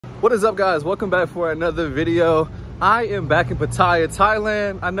What is up, guys? Welcome back for another video. I am back in Pattaya,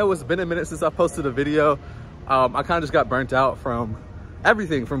 Thailand. I know it's been a minute since I posted a video. I kind of just got burnt out from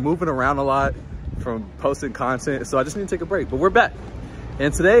everything, from moving around a lot, from posting content. So I just need to take a break, but we're back.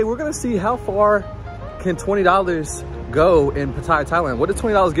 And today we're gonna see how far can $20 go in Pattaya, Thailand. What does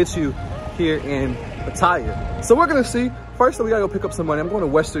 $20 get you here in Pattaya? So we're gonna see. First, we gotta go pick up some money. I'm going to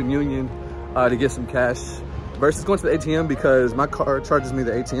Western Union to get some cash versus going to the ATM because my card charges me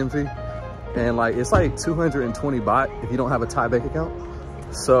the ATM fee. And like, it's like 220 baht if you don't have a Thai bank account.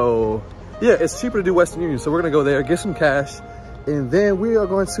 So yeah, it's cheaper to do Western Union. So we're gonna go there, get some cash, and then we are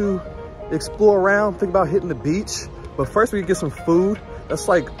going to explore around, think about hitting the beach. But first we can get some food. That's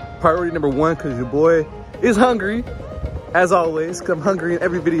like priority number one because your boy is hungry, as always, because I'm hungry in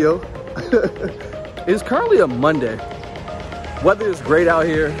every video. It's currently a Monday. Weather is great out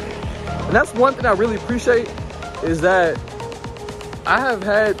here. And that's one thing I really appreciate is that I have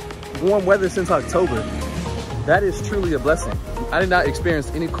had warm weather since October. That is truly a blessing. I did not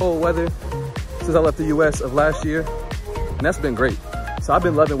experience any cold weather since I left the US of last year. And that's been great. So I've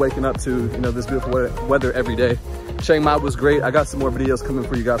been loving waking up to, you know, this beautiful weather every day. Chiang Mai was great. I got some more videos coming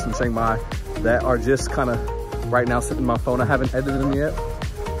for you guys from Chiang Mai that are just kind of right now sitting on my phone. I haven't edited them yet.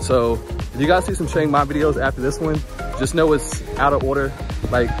 So if you guys see some Chiang Mai videos after this one, just know it's out of order,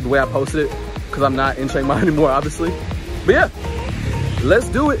 like the way I posted it, because I'm not in Chiang Mai anymore, obviously. But yeah, let's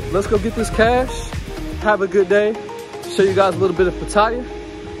do it. Let's go get this cash. Have a good day. Show you guys a little bit of Pattaya.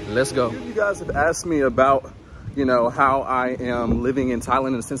 Let's go. You guys have asked me about, you know, how I am living in Thailand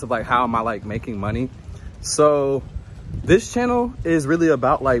in the sense of like, how am I like making money? So this channel is really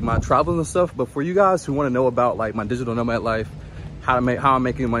about like my travels and stuff. But for you guys who want to know about like my digital nomad life, how I'm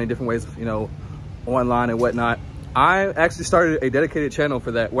making money, different ways, you know, online and whatnot, I actually started a dedicated channel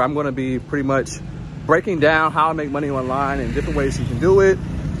for that, where I'm going to be pretty much breaking down how I make money online and different ways you can do it,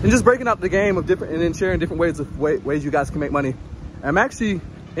 and just breaking up the game of different, and then sharing different ways you guys can make money. I'm actually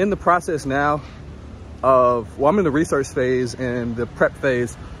in the process now of, well, I'm in the research phase and the prep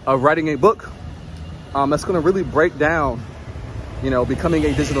phase of writing a book that's going to really break down, you know, becoming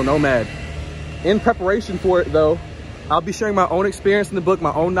a digital nomad. In preparation for it though, I'll be sharing my own experience in the book,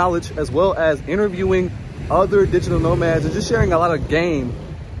 my own knowledge, as well as interviewing other digital nomads and just sharing a lot of game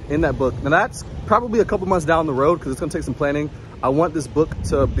in that book. Now that's probably a couple months down the road because it's gonna take some planning. I want this book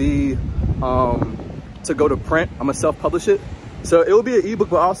to be, to go to print. I'm gonna self-publish it. So it will be an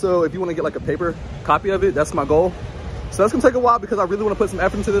ebook, but also if you wanna get like a paper copy of it, that's my goal. So that's gonna take a while because I really wanna put some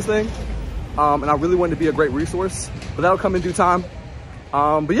effort into this thing. And I really want it to be a great resource, but that'll come in due time.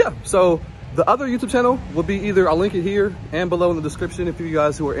 But yeah, so the other YouTube channel will be either, I'll link it here and below in the description if you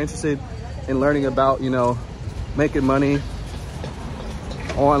guys who are interested in learning about, you know, making money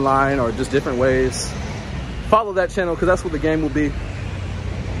online or just different ways. Follow that channel because that's what the game will be.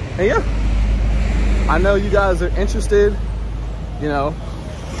 And yeah, I know you guys are interested, you know,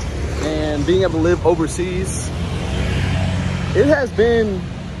 in being able to live overseas. It has been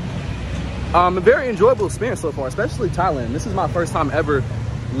a very enjoyable experience so far, especially Thailand. This is my first time ever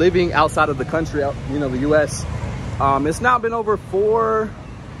living outside of the country, you know, the US. It's now been over four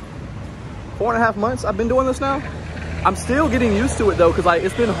and a half months I've been doing this now. I'm still getting used to it though, because like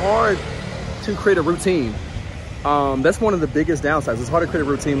it's been hard to create a routine. That's one of the biggest downsides. It's hard to create a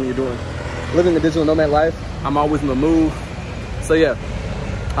routine when you're living a digital nomad life. I'm always on the move. So yeah,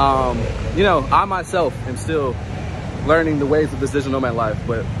 you know, I myself am still learning the ways of this digital nomad life,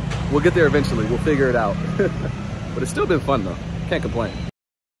 but we'll get there eventually. We'll figure it out. But it's still been fun though. Can't complain.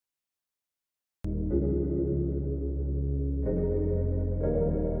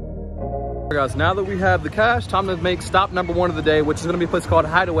 Guys, now that we have the cash, time to make stop number one of the day, which is going to be a place called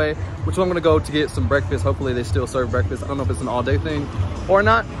Hideaway, which I'm going to go to get some breakfast. Hopefully they still serve breakfast. I don't know if it's an all-day thing or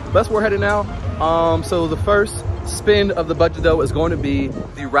not, but that's where we're headed now. So the first spend of the budget though is going to be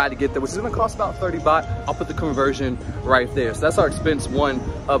the ride to get there, which is going to cost about 30 baht. I'll put the conversion right there. So that's our expense one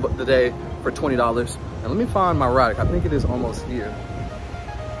of the day for $20. And let me find my ride. I think it is almost here.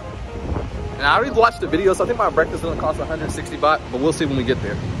 And I already watched the video, so I think my breakfast is going to cost 160 baht, but we'll see when we get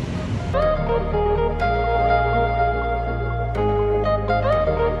there.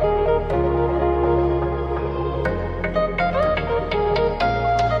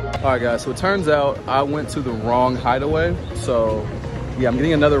 All right guys, so it turns out I went to the wrong Hideaway. So yeah, I'm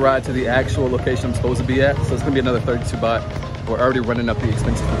getting another ride to the actual location I'm supposed to be at. So it's gonna be another 32 baht. We're already running up the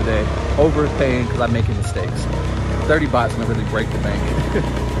expenses for the day, overpaying because I'm making mistakes. 30 baht is gonna really break the bank.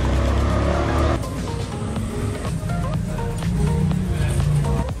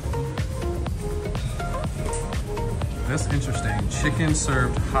 That's interesting. Chicken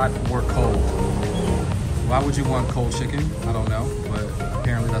served hot or cold. Why would you want cold chicken? I don't know, but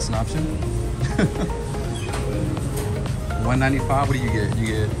apparently that's an option. $1.95. What do you get? You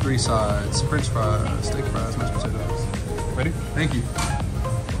get 3 sides, French fries, steak fries, mashed potatoes. Ready? Thank you.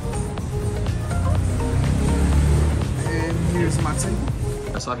 And here's my table.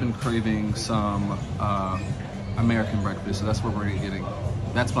 So I've been craving some American breakfast, so that's what we're getting.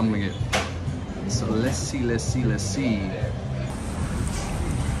 That's what I'm gonna get. So let's see.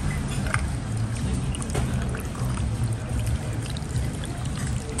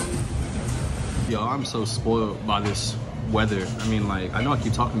 Yo, I'm so spoiled by this weather. I mean, like, I know I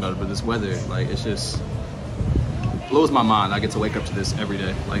keep talking about it, but this weather, like, it's just blows my mind. I get to wake up to this every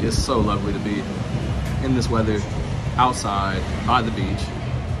day. Like, it's so lovely to be in this weather, outside, by the beach.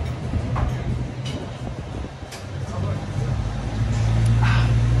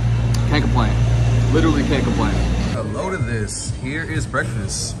 Can't complain. Literally can't complain. A load of this. Here is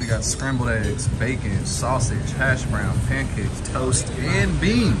breakfast. We got scrambled eggs, bacon, sausage, hash brown, pancakes, toast, and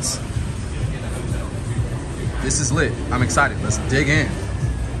beans. This is lit. I'm excited. Let's dig in.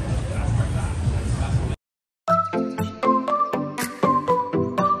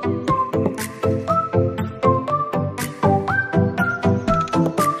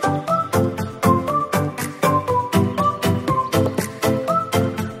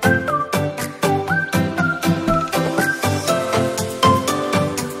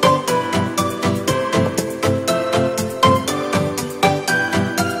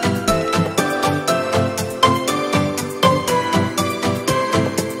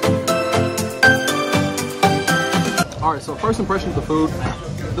 All right, so first impression of the food.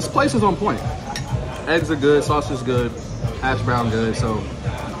 This place is on point. Eggs are good, sausage is good, hash brown good, so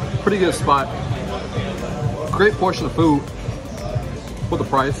pretty good spot. Great portion of food for the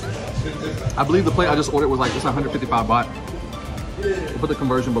price. I believe the plate I just ordered was like, it's 155 baht. We'll put the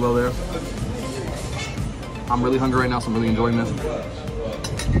conversion below there. I'm really hungry right now, so I'm really enjoying this.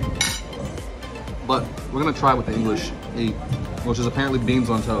 But we're gonna try what the English eat, which is apparently beans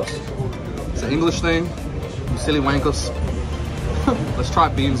on toast. It's an English thing. You silly wankers. Let's try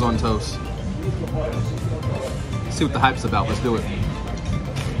beans on toast. See what the hype's about. Let's do it.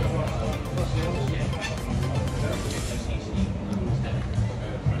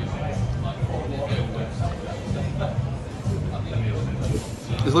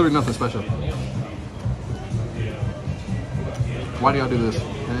 There's literally nothing special. Why do y'all do this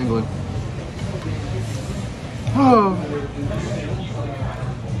in England? Oh.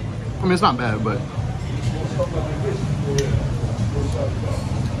 I mean, it's not bad, but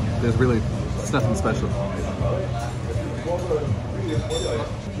it's nothing special.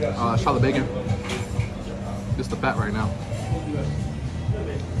 Let's try the bacon. Just the fat right now.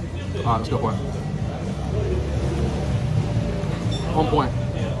 All right, let's go for it. On point.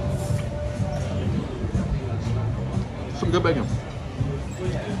 Some good bacon.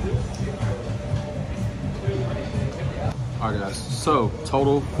 All right, guys. So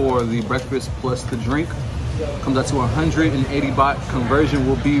total for the breakfast plus the drink comes out to 180 baht. Conversion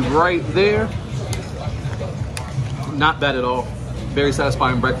will be right there. Not bad at all. Very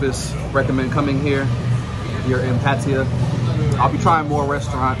satisfying breakfast. Recommend coming here. You're in Pattaya. I'll be trying more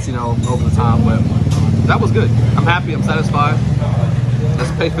restaurants, you know, over the time, but that was good. I'm happy. I'm satisfied.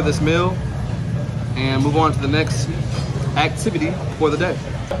 Let's pay for this meal and move on to the next activity for the day.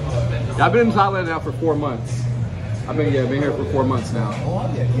 Yeah, I've been in Thailand now for 4 months. I've been here for 4 months now.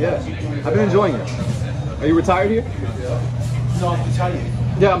 Yeah, I've been enjoying it. Are you retired here? No, I'm retired.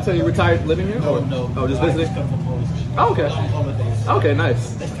 Yeah, I'm saying you retired living here? No, no. Oh, just visiting? Oh, okay. On holidays. Okay,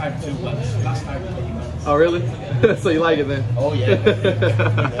 nice. This time 2 months. Last time 3 months. Oh, really? So you like it then? Oh, yeah.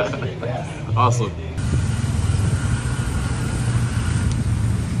 Yeah. Awesome.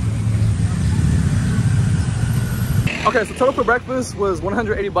 Okay, so total for breakfast was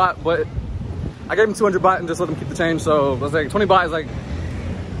 180 baht, but I gave him 200 baht and just let him keep the change. So I was like, 20 baht is like,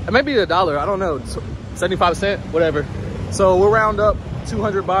 maybe $1, I don't know, 75 cents, whatever. So we'll round up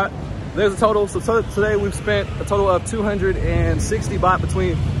 200 baht. There's a total. So today we've spent a total of 260 baht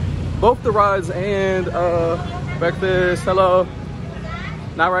between both the rides and breakfast. Hello.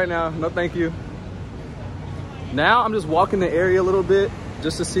 Not right now. No, thank you. Now I'm just walking the area a little bit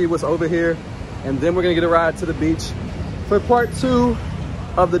just to see what's over here. And then we're gonna get a ride to the beach for part 2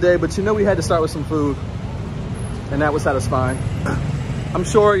 of the day. But you know, we had to start with some food and that was satisfying. I'm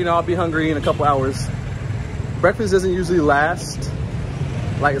sure, you know, I'll be hungry in a couple hours. Breakfast doesn't usually last,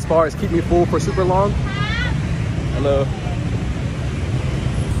 like as far as keep me full for super long. Hello.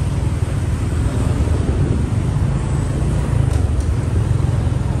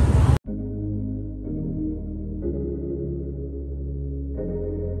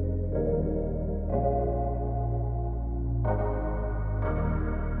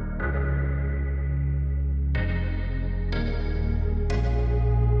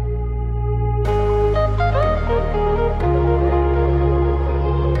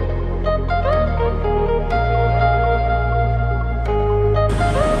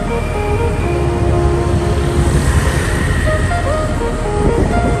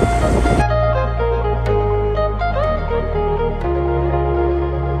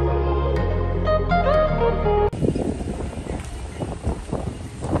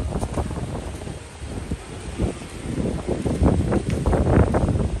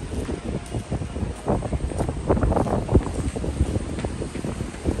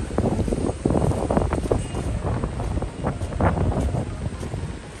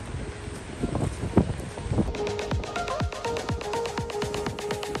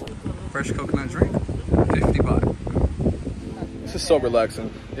 fresh coconut drink, 50 baht. This is so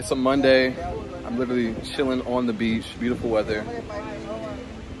relaxing. It's a Monday. I'm literally chilling on the beach, beautiful weather,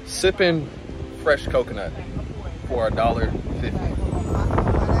 sipping fresh coconut for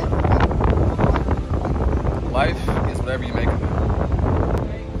 $1.50. Life is whatever you make of it.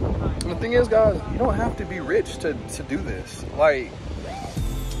 And the thing is, guys, you don't have to be rich to do this. Like,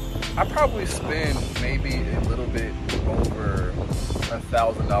 I probably spend maybe a little bit over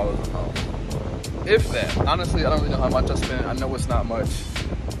 $1,000 a month. If that. Honestly, I don't really know how much I spend. I know it's not much.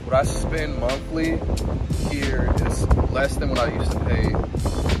 What I spend monthly here is less than what I used to pay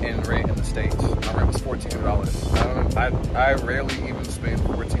in rent in the States. My rent was $1,400. I rarely even spend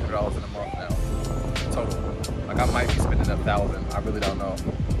 $1,400 in a month now, total. Like, I might be spending $1,000. I really don't know.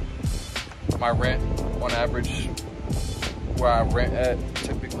 My rent, on average, where I rent at,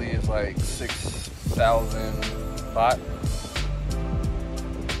 typically is like 6,000 baht,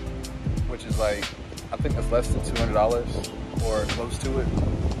 which is like, I think that's less than $200 or close to it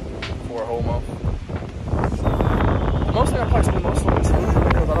for a whole month. The most thing I probably spend most on is food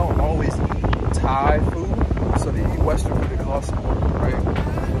because I don't always eat Thai food, so if you eat Western food, it costs more, right?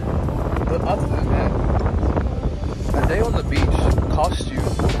 But other than that, a day on the beach costs you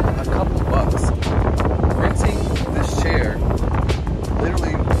a couple bucks. Renting this chair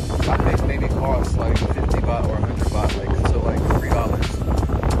literally, I think maybe costs like 50 baht or 100 baht, like, so like $3.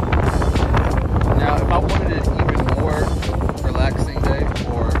 Now, if I wanted an even more relaxing day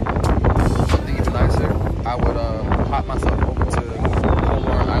or something even nicer, I would hop myself over to Koh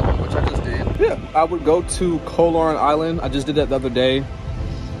Loren Island, which I just did. Yeah, I would go to Koh Loren Island. I just did that the other day.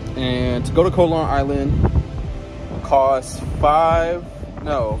 And to go to Koh Loren Island costs 200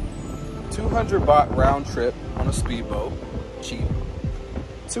 baht round trip on a speedboat, cheap.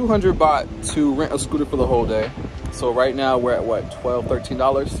 200 baht to rent a scooter for the whole day. So right now we're at what, $12,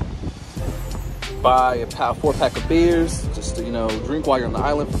 $13? Buy a 4-pack of beers, just to, you know, drink while you're on the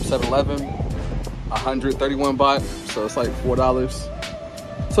island from 7-Eleven. 131 baht, so it's like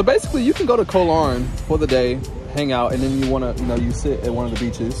 $4. So basically you can go to Koh Loren for the day, hang out, and then you wanna, you know, you sit at one of the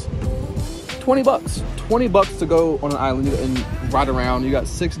beaches. 20 bucks. 20 bucks to go on an island and ride around. You got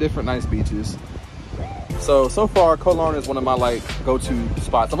 6 different nice beaches. So far, Koh Loren is one of my like go-to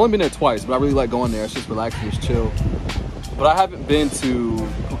spots. I've only been there twice, but I really like going there. It's just relaxing, it's chill. But I haven't been to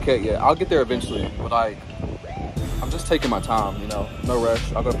Phuket yet. I'll get there eventually, but like, I'm just taking my time, you know, no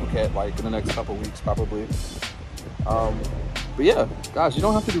rush. I'll go to Phuket like in the next couple weeks, probably. But yeah, guys, you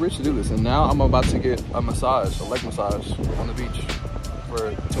don't have to be rich to do this. And now I'm about to get a massage, a leg massage on the beach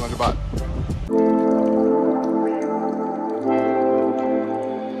for 200 baht.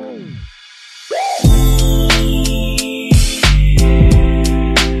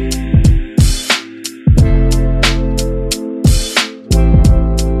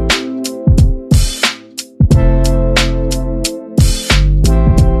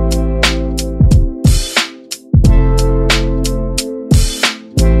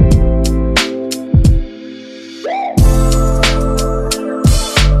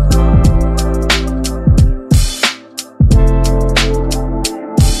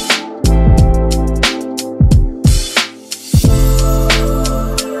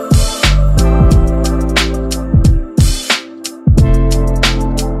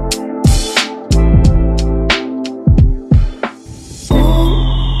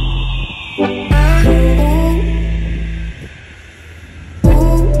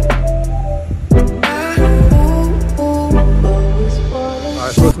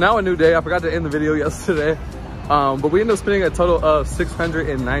 Now a new day. I forgot to end the video yesterday, but we ended up spending a total of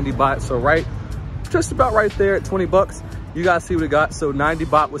 690 baht. So just about right there at 20 bucks. You guys see what we got. So 90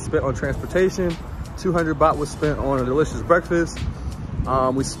 baht was spent on transportation, 200 baht was spent on a delicious breakfast.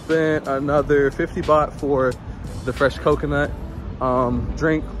 We spent another 50 baht for the fresh coconut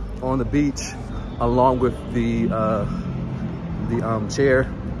drink on the beach, along with the chair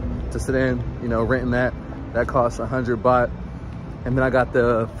to sit in. You know, renting that costs 100 baht. And then I got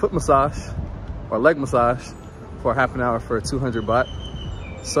the foot massage or leg massage for half an hour for 200 baht.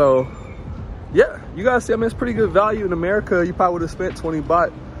 So yeah, you guys see, I mean, it's pretty good value. In America, you probably would have spent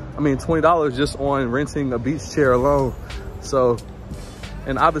 $20 just on renting a beach chair alone. So,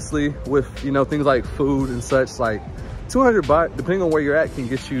 and obviously with, you know, things like food and such, like 200 baht, depending on where you're at, can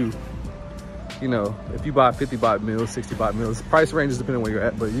get you, you know, if you buy 50 baht meals, 60 baht meals, price ranges depending on where you're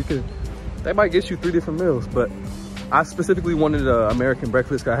at, but they might get you 3 different meals. But I specifically wanted an American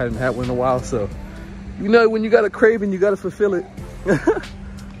breakfast because I hadn't had one in a while. So, you know, when you got a craving, you got to fulfill it.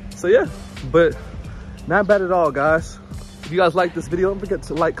 So yeah, but not bad at all, guys. If you guys like this video, don't forget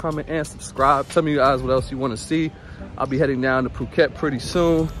to like, comment, and subscribe. Tell me, guys, what else you want to see. I'll be heading down to Phuket pretty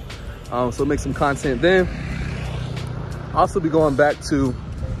soon. So make some content then. I'll also be going back to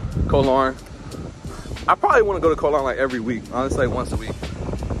Koh Larn. I probably want to go to Koh Larn like every week, honestly, like once a week.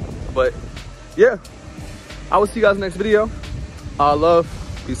 But yeah, I will see you guys in the next video. Love,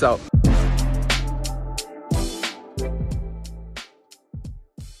 peace out.